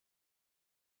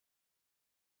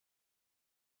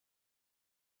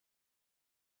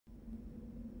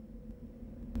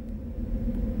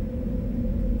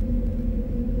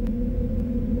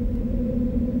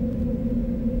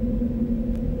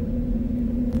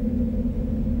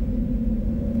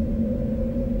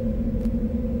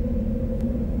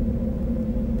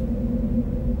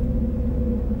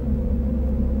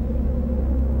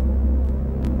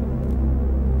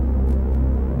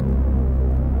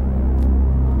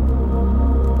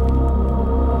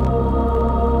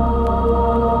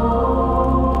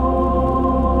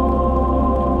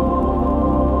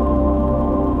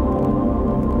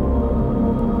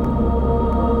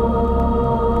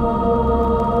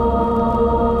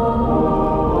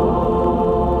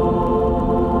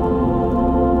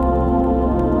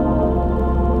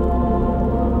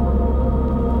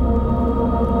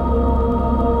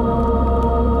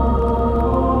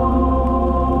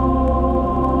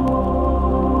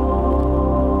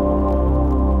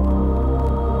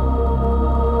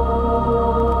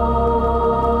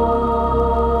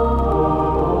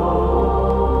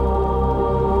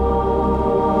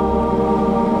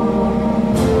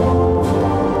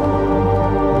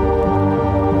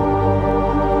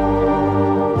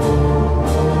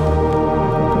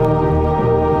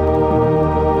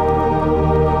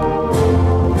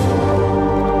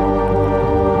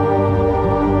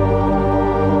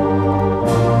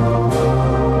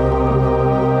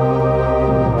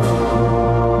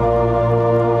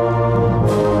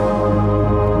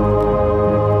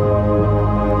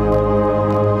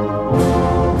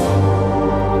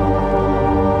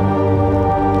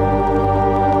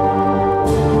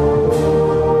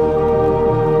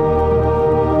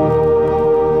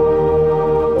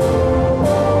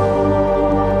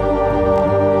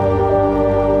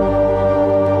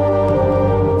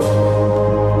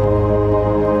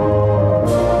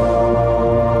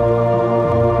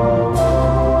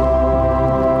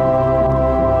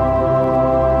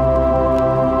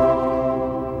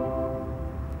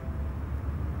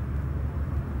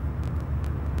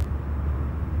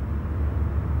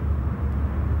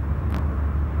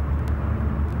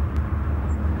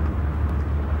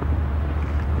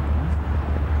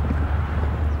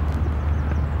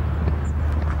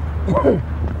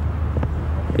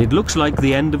It looks like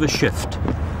the end of a shift.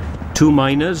 Two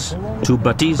miners, two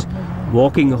butties,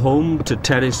 walking home to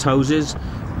terraced houses,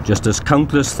 just as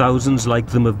countless thousands like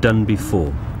them have done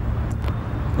before.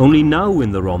 Only now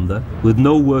in the Rhondda, with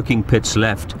no working pits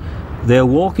left, they are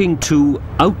walking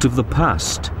out of the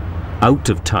past, out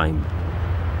of time.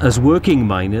 As working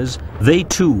miners, they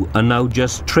too are now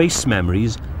just trace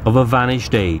memories of a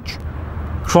vanished age,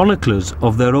 chroniclers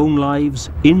of their own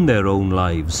lives in their own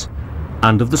lives,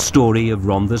 and of the story of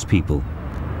Rhondda's people.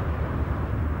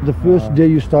 The first day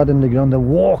you start in the ground, the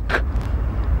walk,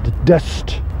 the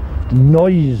dust, the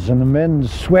noise, and the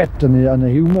men's sweat, and the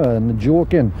humour, and the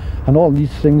joking, and all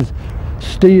these things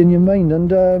stay in your mind.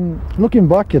 And looking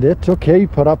back at it, okay,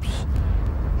 perhaps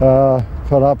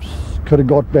could have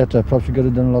got better, perhaps we could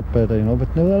have done a lot better, you know,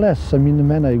 but nevertheless, I mean, the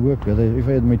men I work with, if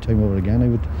I had my time over again, I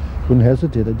wouldn't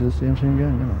hesitate, I'd do the same thing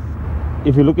again, you know.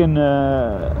 If you're looking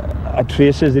at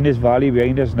traces in this valley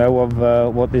behind us now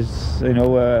of what this, you know,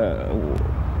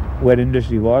 where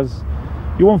industry was,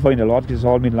 you won't find a lot because it's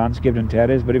all been landscaped and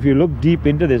terraced. But if you look deep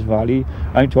into this valley,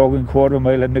 I'm talking quarter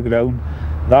mile underground,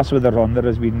 that's where the Rhondda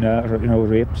has been, you know,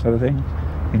 raped, sort of thing.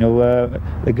 You know,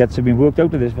 the guts have been worked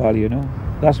out of this valley, you know.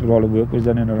 That's where all the work was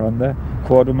done in the Rhondda,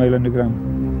 quarter mile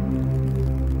underground.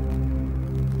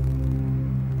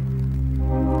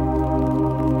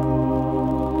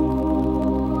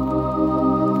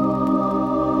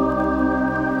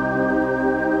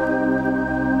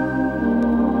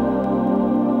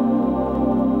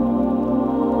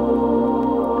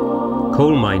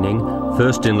 Coal mining,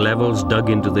 first in levels dug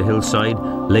into the hillside,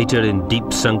 later in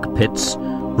deep sunk pits,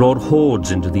 brought hordes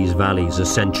into these valleys a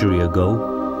century ago.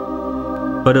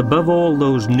 But above all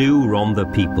those new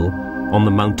Rhondda people, on the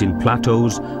mountain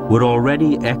plateaus, were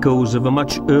already echoes of a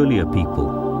much earlier people,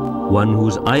 one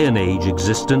whose Iron Age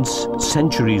existence,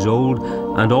 centuries old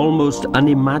and almost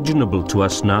unimaginable to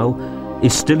us now,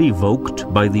 is still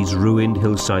evoked by these ruined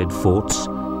hillside forts,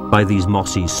 by these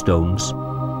mossy stones.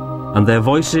 And their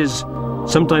voices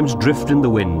sometimes drift in the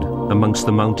wind amongst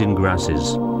the mountain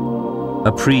grasses.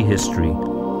 A prehistory,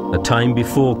 a time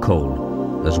before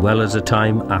coal, as well as a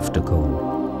time after coal.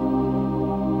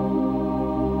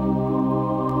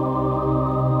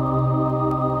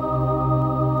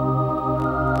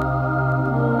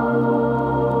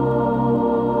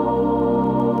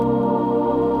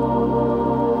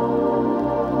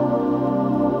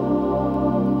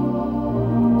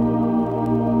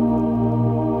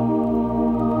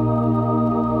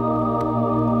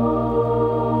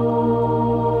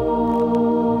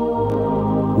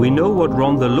 We know what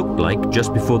Rhondda looked like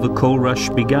just before the coal rush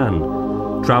began.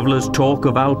 Travellers talk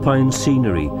of alpine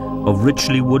scenery, of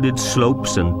richly wooded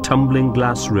slopes and tumbling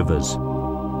glass rivers.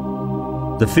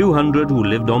 The few hundred who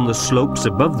lived on the slopes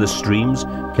above the streams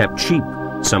kept sheep,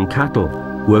 some cattle,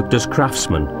 worked as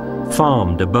craftsmen,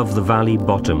 farmed above the valley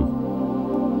bottom.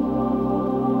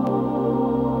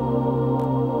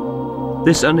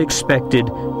 This unexpected,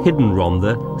 hidden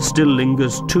Rhondda still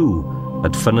lingers too,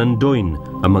 at Fynandoin,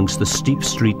 amongst the steep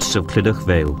streets of Clydach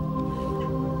Vale.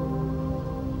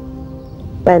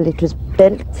 Well, it was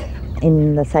built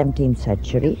in the 17th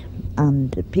century, and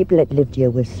the people that lived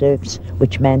here were serfs,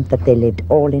 which meant that they lived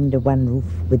all under one roof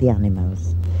with the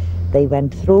animals. They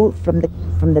went through from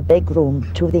the big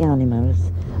room to the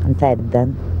animals and fed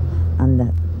them,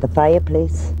 and the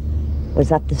fireplace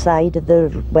was at the side of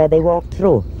where they walked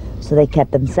through, so they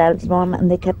kept themselves warm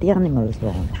and they kept the animals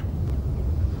warm.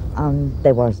 And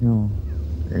there was no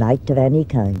light of any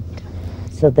kind,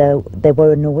 so there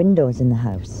were no windows in the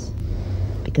house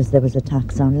because there was a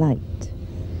tax on light,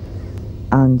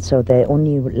 and so the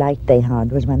only light they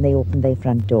had was when they opened their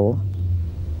front door.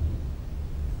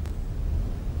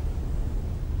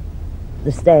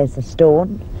 The stairs are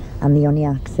stone, and the only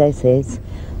access is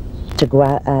to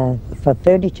go for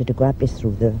furniture to go up is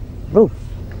through the roof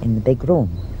in the big room.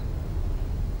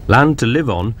 Land to live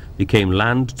on became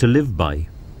land to live by.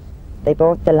 They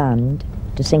bought the land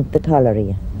to sink the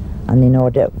colliery, and in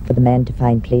order for the men to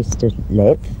find place to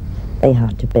live, they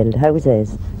had to build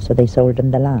houses, so they sold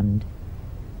them the land.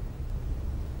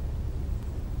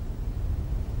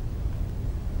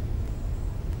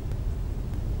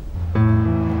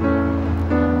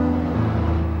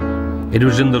 It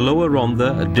was in the lower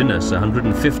Rhondda at Dinas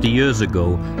 150 years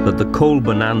ago that the coal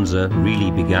bonanza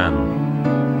really began.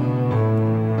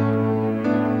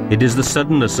 It is the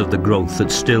suddenness of the growth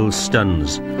that still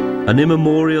stuns. An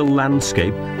immemorial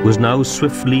landscape was now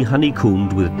swiftly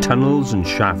honeycombed with tunnels and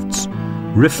shafts,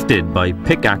 rifted by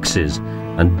pickaxes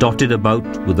and dotted about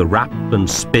with the rap and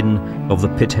spin of the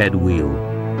pithead wheel.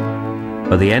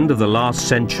 By the end of the last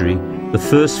century, the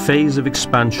first phase of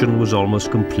expansion was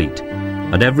almost complete,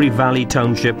 and every valley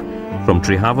township from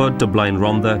Trehavod to Blaen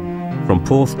Rhondda, from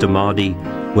Porth to Mardy,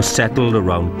 were settled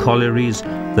around collieries,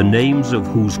 the names of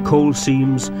whose coal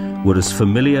seams were as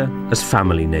familiar as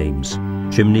family names.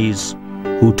 Chimneys,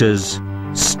 hooters,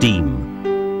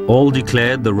 steam. All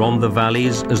declared the Rhondda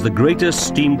valleys as the greatest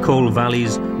steam coal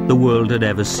valleys the world had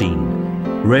ever seen.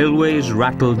 Railways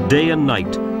rattled day and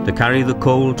night to carry the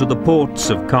coal to the ports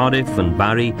of Cardiff and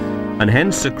Barry, and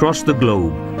hence across the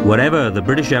globe, wherever the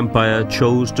British Empire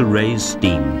chose to raise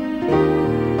steam.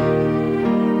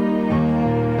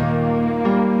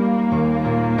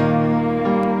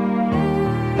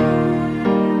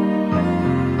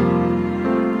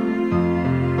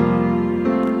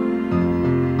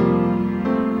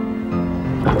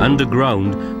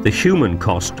 Underground, the human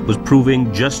cost was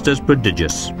proving just as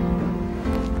prodigious.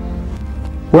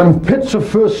 When pits were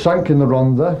first sunk in the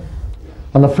Rhondda,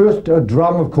 and the first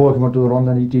drum of coal came out of the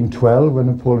Rhondda in 1812 when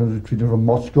Napoleon retreated from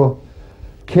Moscow,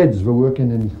 kids were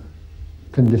working in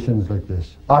conditions like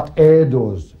this. At air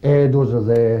doors. Air doors are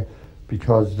there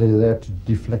because they're there to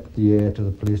deflect the air to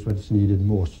the place where it's needed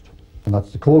most. And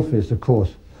that's the coal face, of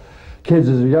course. Kids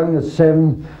as young as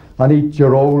 7 and 8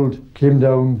 year old came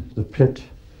down the pit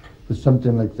with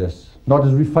something like this. Not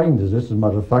as refined as this, as a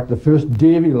matter of fact. The first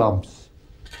Davy lamps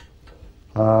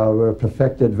were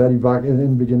perfected very back in the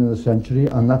beginning of the century,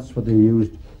 and that's what they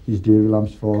used these Davy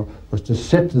lamps for, was to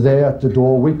sit there at the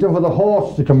door waiting for the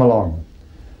horse to come along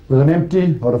with an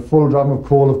empty or a full drum of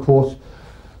coal, of course,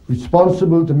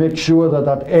 responsible to make sure that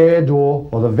that air door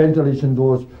or the ventilation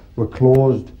doors were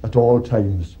closed at all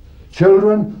times.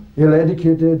 Children,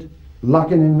 ill-educated,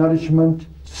 lacking in nourishment,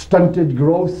 stunted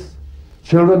growth,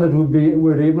 children that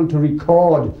were able to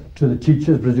record to the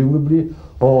teachers, presumably,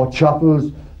 or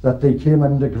chapels, that they came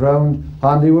underground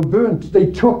and they were burnt.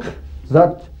 They took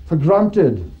that for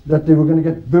granted, that they were going to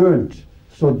get burnt.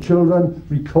 So children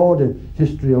recorded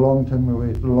history a long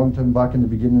time back in the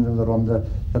beginning of the Rhondda,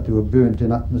 that they were burnt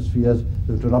in atmospheres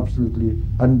that were absolutely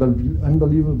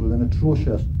unbelievable and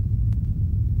atrocious.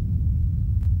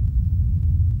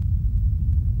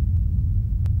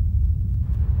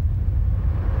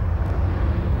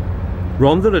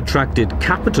 Rhondda attracted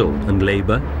capital and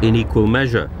labour in equal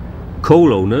measure.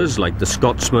 Coal owners, like the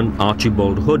Scotsman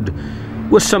Archibald Hood,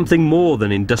 were something more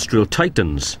than industrial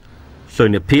titans.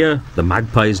 Llwynapere, the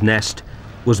magpie's nest,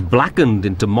 was blackened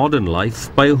into modern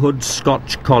life by Hood's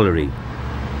Scotch colliery,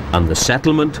 and the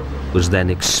settlement was then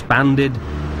expanded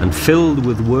and filled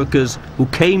with workers who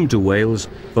came to Wales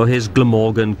for his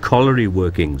Glamorgan colliery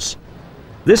workings.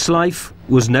 This life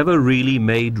was never really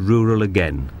made rural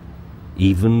again,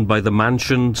 even by the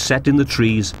mansion set in the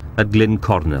trees at Glyn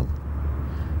Cornel.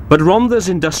 But Rhondda's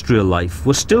industrial life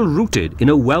was still rooted in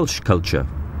a Welsh culture.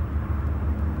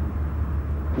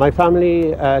 My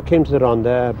family came to the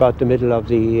Rhondda about the middle of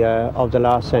the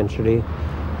last century.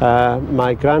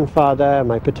 My grandfather,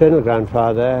 my paternal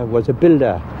grandfather, was a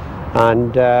builder,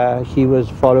 and he was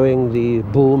following the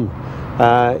boom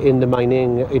in the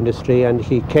mining industry, and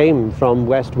he came from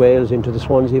West Wales into the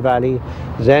Swansea Valley,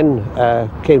 then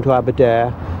came to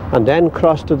Aberdare, and then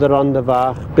crossed to the Rhondda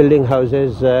Fach, building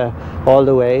houses all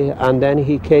the way, and then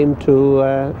he came to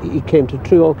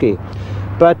Treorchy.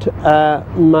 But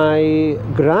my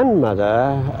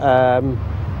grandmother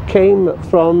came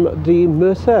from the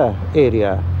Merthyr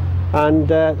area,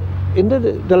 and in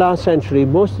the last century,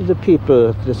 most of the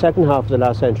people, the second half of the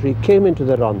last century, came into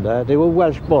the Rhondda. They were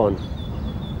Welsh born.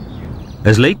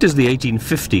 As late as the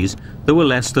 1850s, there were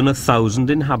less than 1,000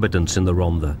 inhabitants in the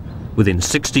Rhondda. Within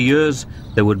 60 years,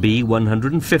 there would be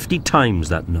 150 times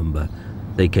that number.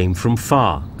 They came from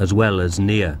far as well as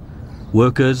near.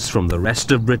 Workers from the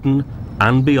rest of Britain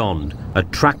and beyond,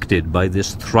 attracted by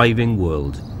this thriving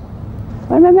world.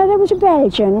 When my mother was a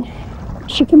Belgian,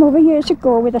 she came over years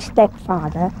ago with a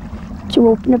stepfather to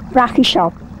open a brachy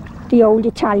shop, the old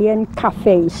Italian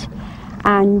cafes.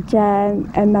 And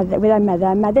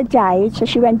her mother died, so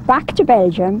she went back to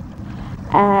Belgium,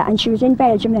 and she was in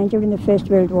Belgium then during the First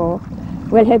World War.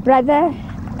 Well, her brother,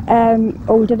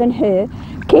 older than her,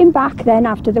 came back then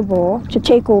after the war to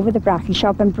take over the brachy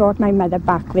shop and brought my mother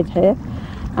back with her.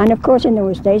 And of course in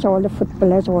those days all the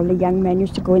footballers, all the young men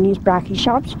used to go in these brachy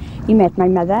shops. He met my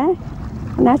mother,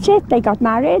 and that's it, they got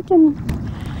married, and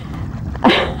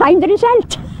I'm the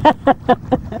result.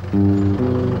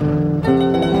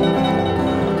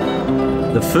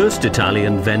 The first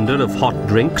Italian vendor of hot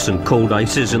drinks and cold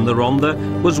ices in the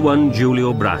Rhondda was one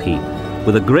Giulio Bracchi.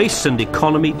 With a grace and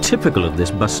economy typical of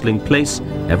this bustling place,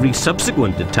 every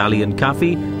subsequent Italian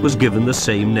cafe was given the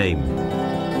same name.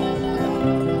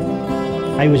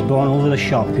 I was born over the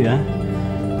shop here,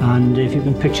 and if you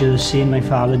can picture the scene, my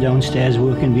father downstairs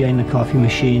working behind the coffee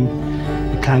machine,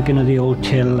 the clanking of the old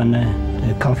till and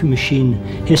the coffee machine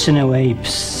hissing away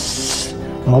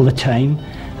psst, all the time.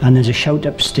 And there's a shout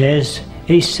upstairs,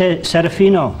 "Hey,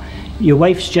 Serafino, your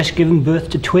wife's just given birth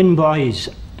to twin boys."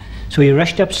 So he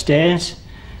rushed upstairs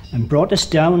and brought us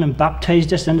down and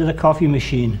baptized us under the coffee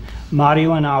machine,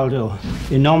 Mario and Aldo,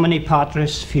 in nomine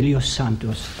Patris Filius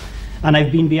Sanctus. And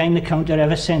I've been behind the counter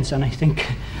ever since, and I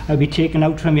think I'll be taken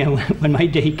out from here when my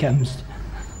day comes.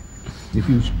 If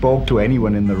you spoke to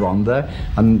anyone in the Rhondda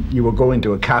and you were going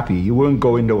to a cafe, you weren't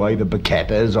going to either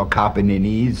Bacchettas or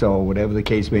Capaninis or whatever the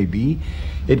case may be.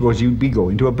 It was you'd be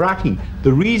going to a brachy.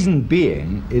 The reason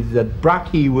being is that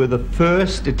brachy were the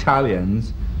first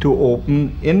Italians to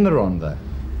open in the Rhondda.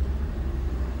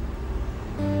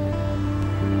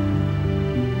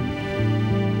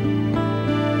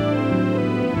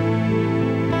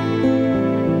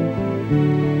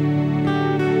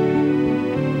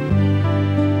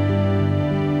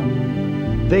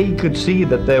 They could see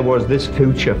that there was this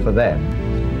future for them,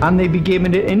 and they became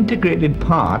an integrated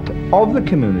part of the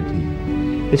community.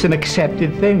 It's an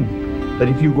accepted thing that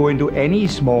if you go into any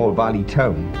small valley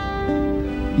town,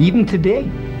 even today,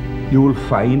 you will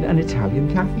find an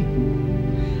Italian cafe.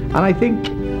 And I think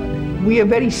we are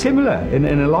very similar in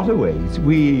a lot of ways.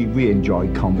 We enjoy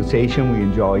conversation, we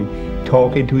enjoy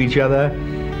talking to each other,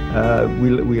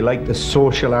 we like the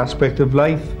social aspect of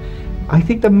life. I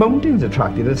think the mountains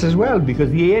attracted us as well,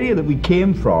 because the area that we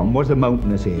came from was a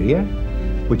mountainous area,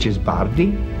 which is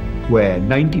Bardi, where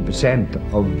 90%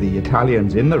 of the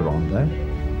Italians in the Rhondda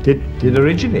did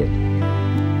originate.